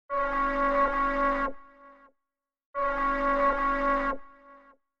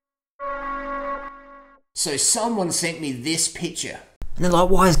So someone sent me this picture. And they're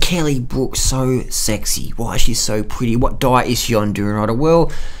like, why is Kelly Brook so sexy? Why is she so pretty? What diet is she on, Durinrider?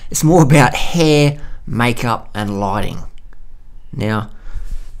 Well, it's more about hair, makeup, and lighting. Now,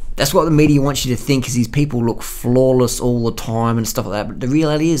 that's what the media wants you to think, is these people look flawless all the time and stuff like that. But the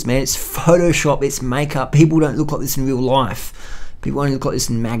reality is, man, it's Photoshop, it's makeup. People don't look like this in real life. People only look like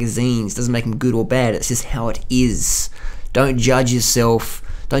this in magazines. It doesn't make them good or bad. It's just how it is. Don't judge yourself.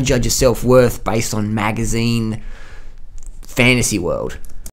 Don't judge your self-worth based on magazine fantasy world.